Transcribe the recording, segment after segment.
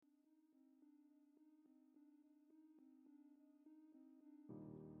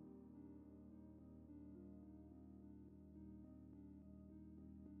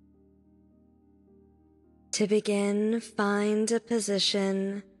To begin, find a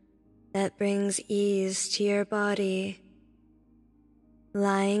position that brings ease to your body,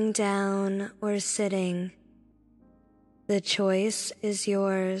 lying down or sitting. The choice is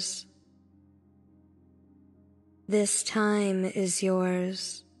yours. This time is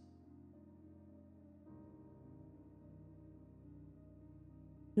yours.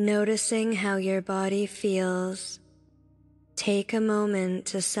 Noticing how your body feels, take a moment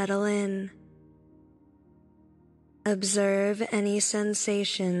to settle in. Observe any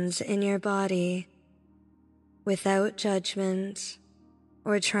sensations in your body without judgment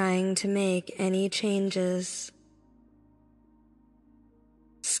or trying to make any changes.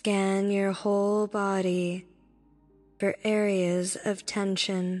 Scan your whole body for areas of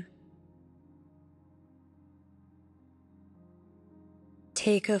tension.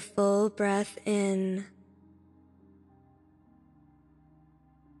 Take a full breath in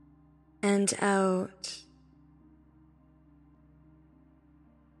and out.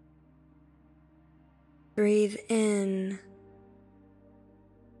 Breathe in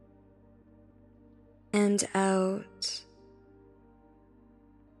and out.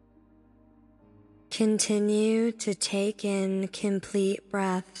 Continue to take in complete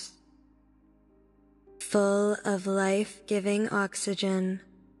breaths, full of life-giving oxygen.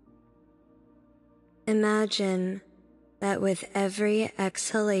 Imagine that with every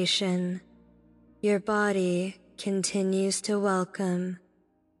exhalation, your body continues to welcome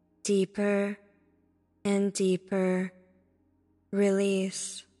deeper and deeper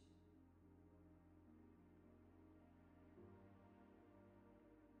release.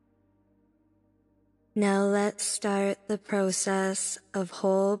 Now let's start the process of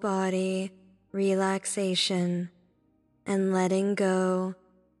whole body relaxation and letting go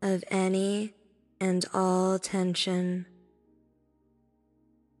of any and all tension.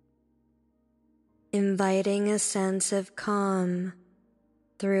 Inviting a sense of calm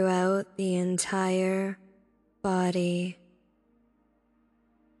throughout the entire body.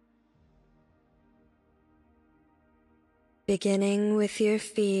 Beginning with your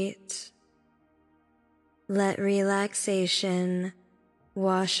feet, let relaxation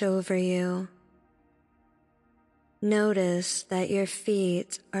wash over you. Notice that your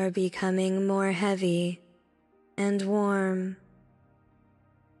feet are becoming more heavy and warm.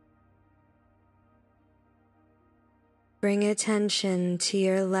 Bring attention to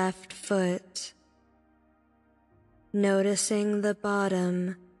your left foot, noticing the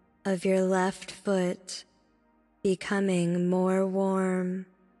bottom of your left foot becoming more warm.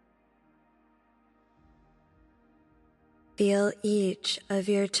 Feel each of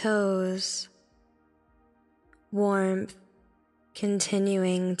your toes, warmth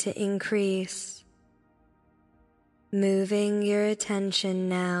continuing to increase. Moving your attention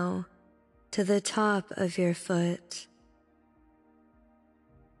now to the top of your foot.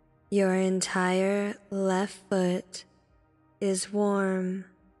 Your entire left foot is warm.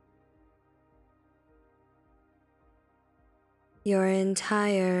 Your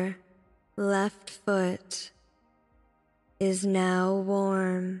entire left foot is now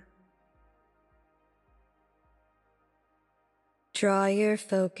warm. Draw your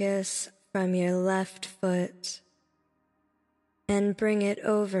focus from your left foot and bring it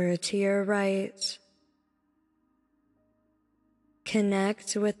over to your right.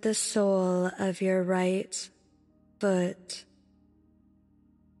 Connect with the sole of your right foot.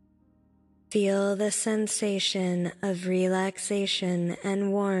 Feel the sensation of relaxation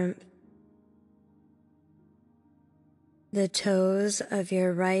and warmth. The toes of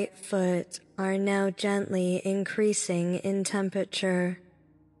your right foot are now gently increasing in temperature.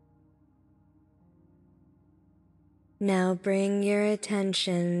 Now bring your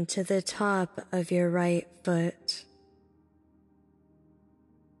attention to the top of your right foot.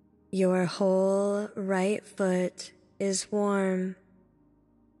 Your whole right foot is warm.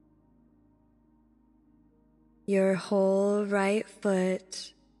 Your whole right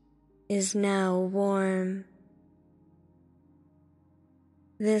foot is now warm.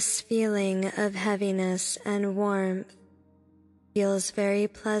 This feeling of heaviness and warmth feels very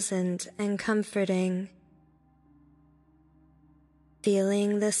pleasant and comforting.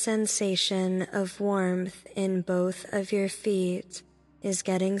 Feeling the sensation of warmth in both of your feet is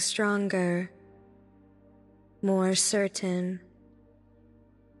getting stronger, more certain.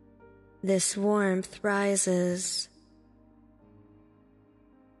 This warmth rises,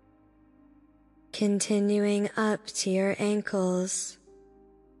 continuing up to your ankles,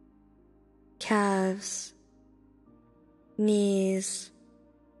 calves, knees,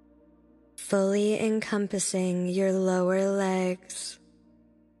 fully encompassing your lower legs.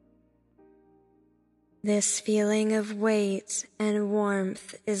 This feeling of weight and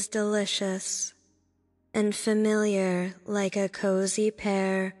warmth is delicious and familiar, like a cozy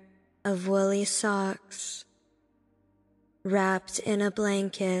pair of woolly socks wrapped in a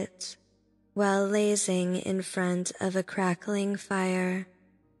blanket while lazing in front of a crackling fire.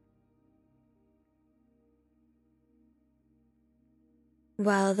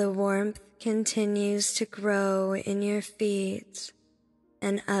 While the warmth continues to grow in your feet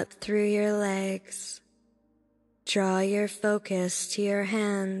and up through your legs, draw your focus to your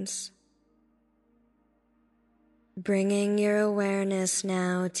hands, bringing your awareness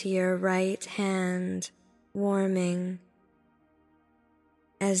now to your right hand, warming.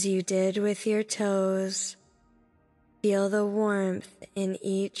 As you did with your toes, feel the warmth in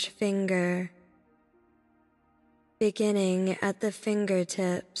each finger, beginning at the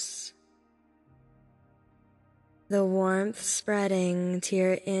fingertips, the warmth spreading to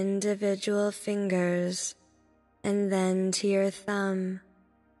your individual fingers and then to your thumb.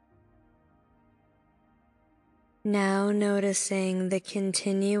 Now noticing the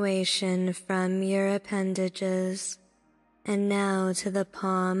continuation from your appendages and now to the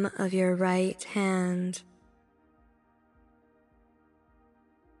palm of your right hand.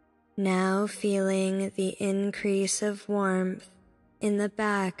 Now feeling the increase of warmth in the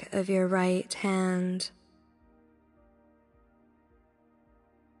back of your right hand.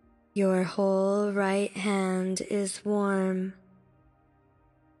 Your whole right hand is warm.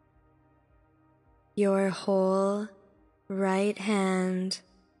 Your whole right hand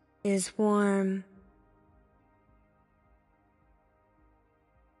is warm.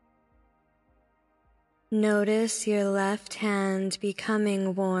 Notice your left hand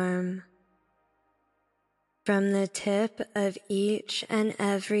becoming warm. From the tip of each and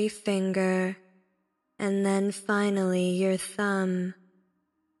every finger, and then finally your thumb,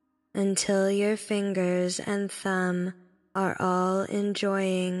 until your fingers and thumb are all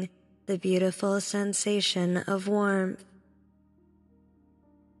enjoying the beautiful sensation of warmth.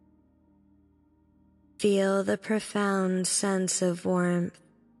 Feel the profound sense of warmth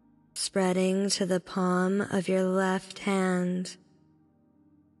spreading to the palm of your left hand.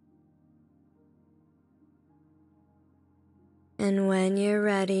 And when you're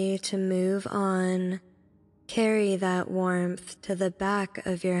ready to move on, carry that warmth to the back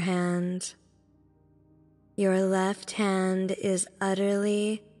of your hand. Your left hand is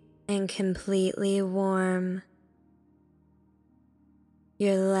utterly and completely warm.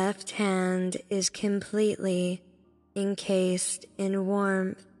 Your left hand is completely encased in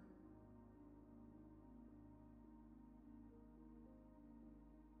warmth.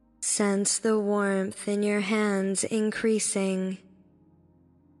 Sense the warmth in your hands increasing.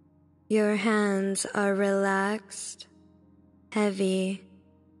 Your hands are relaxed, heavy,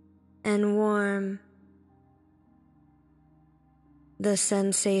 and warm. The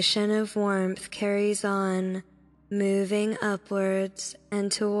sensation of warmth carries on, moving upwards and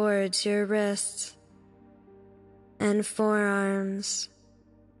towards your wrists and forearms.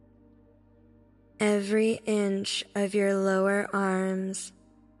 Every inch of your lower arms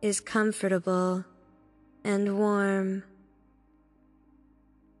is comfortable and warm.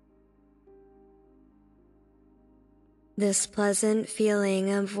 This pleasant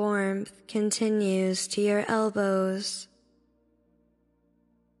feeling of warmth continues to your elbows,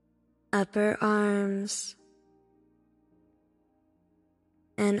 upper arms,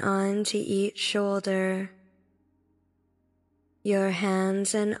 and on to each shoulder. Your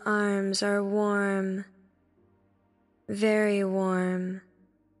hands and arms are warm, very warm,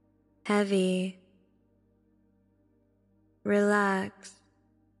 heavy, relaxed.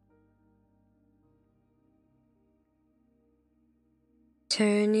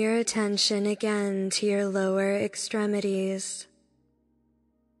 Turn your attention again to your lower extremities,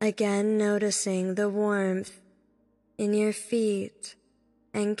 again noticing the warmth in your feet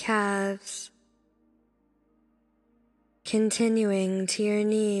and calves, continuing to your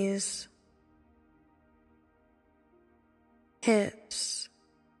knees, hips.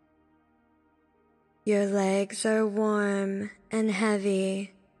 Your legs are warm and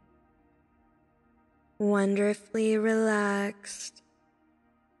heavy, wonderfully relaxed.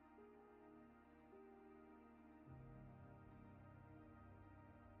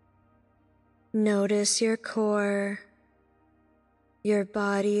 Notice your core, your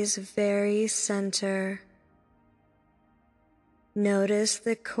body's very center. Notice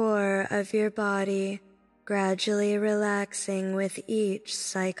the core of your body gradually relaxing with each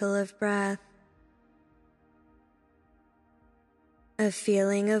cycle of breath. A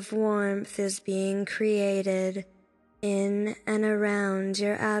feeling of warmth is being created in and around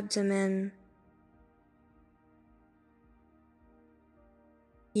your abdomen.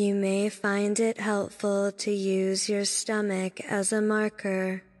 You may find it helpful to use your stomach as a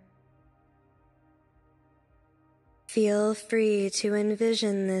marker. Feel free to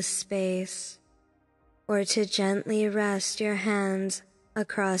envision this space, or to gently rest your hands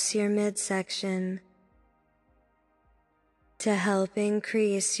across your midsection to help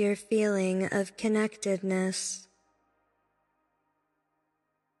increase your feeling of connectedness.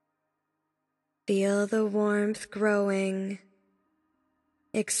 Feel the warmth growing,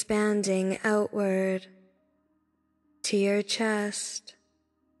 expanding outward to your chest,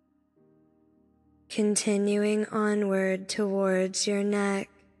 continuing onward towards your neck.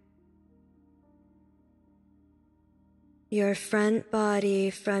 Your front body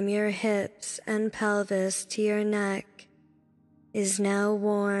from your hips and pelvis to your neck is now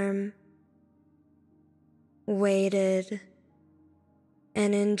warm, weighted,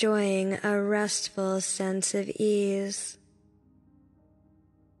 and enjoying a restful sense of ease.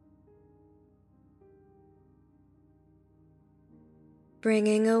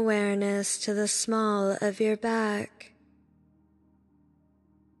 Bringing awareness to the small of your back,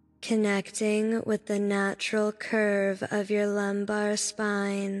 connecting with the natural curve of your lumbar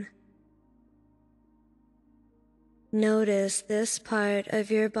spine. Notice this part of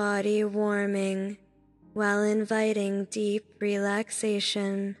your body warming while inviting deep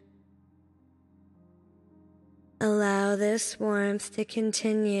relaxation. Allow this warmth to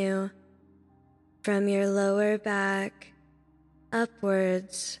continue from your lower back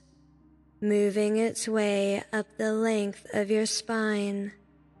upwards, moving its way up the length of your spine.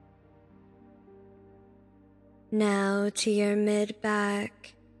 Now to your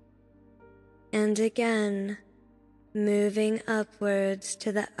mid-back, and again, moving upwards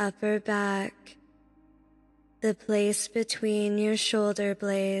to the upper back, the place between your shoulder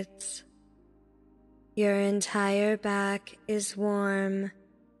blades. Your entire back is warm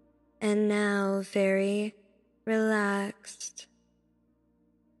and now very relaxed.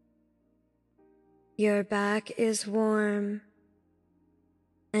 Your back is warm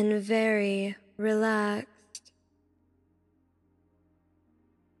and very relaxed.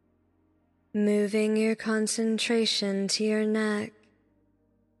 Moving your concentration to your neck,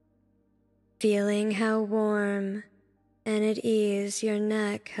 feeling how warm and at ease your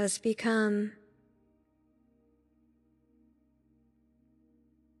neck has become.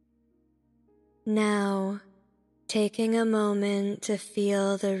 Now, taking a moment to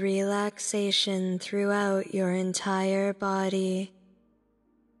feel the relaxation throughout your entire body,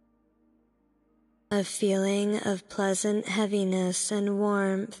 a feeling of pleasant heaviness and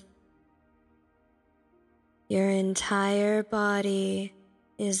warmth. Your entire body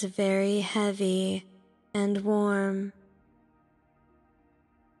is very heavy and warm.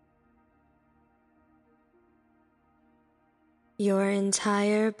 Your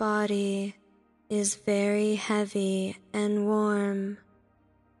entire body is very heavy and warm.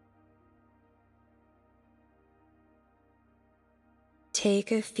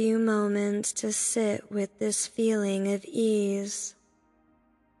 Take a few moments to sit with this feeling of ease,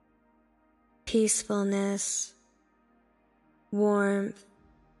 peacefulness, warmth,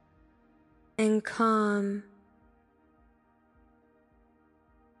 and calm.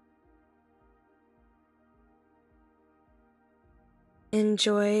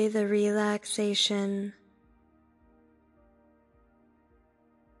 Enjoy the relaxation.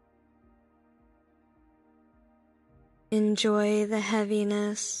 Enjoy the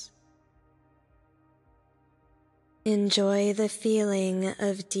heaviness. Enjoy the feeling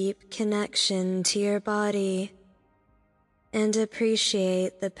of deep connection to your body, and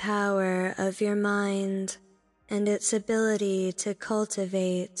appreciate the power of your mind and its ability to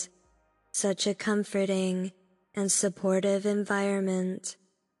cultivate such a comforting and supportive environment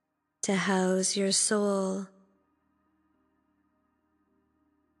to house your soul.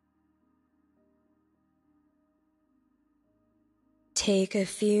 Take a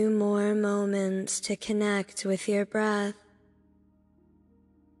few more moments to connect with your breath,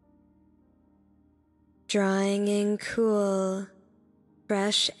 drawing in cool,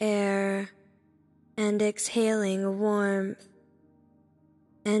 fresh air and exhaling warmth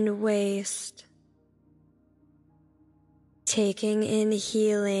and waste. Taking in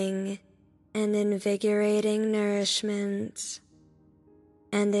healing and invigorating nourishment,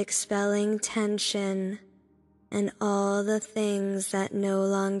 and expelling tension and all the things that no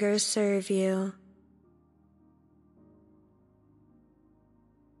longer serve you.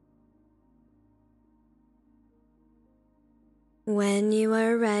 When you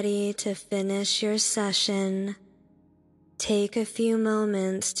are ready to finish your session, take a few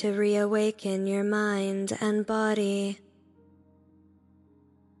moments to reawaken your mind and body.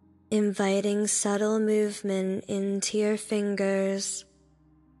 inviting subtle movement into your fingers,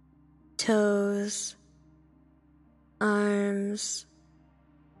 toes, arms,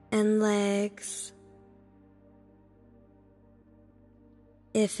 and legs.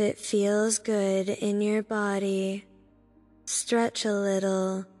 If it feels good in your body, stretch a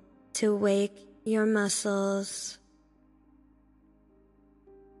little to wake your muscles.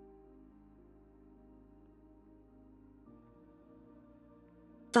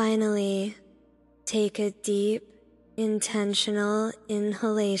 Finally, take a deep, intentional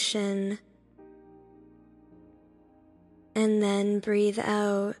inhalation and then breathe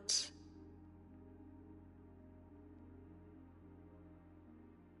out.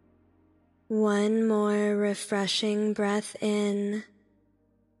 One more refreshing breath in,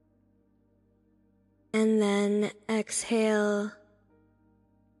 and then exhale.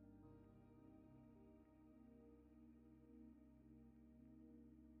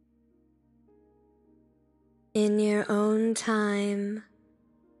 In your own time,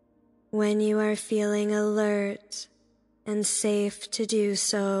 when you are feeling alert and safe to do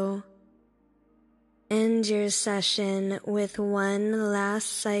so, end your session with one last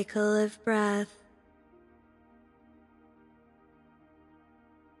cycle of breath.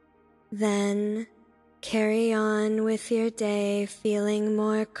 Then carry on with your day feeling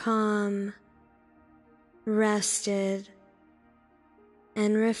more calm, rested,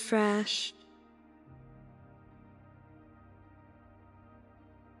 and refreshed.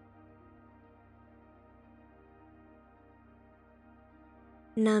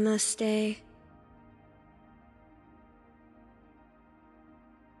 Namaste.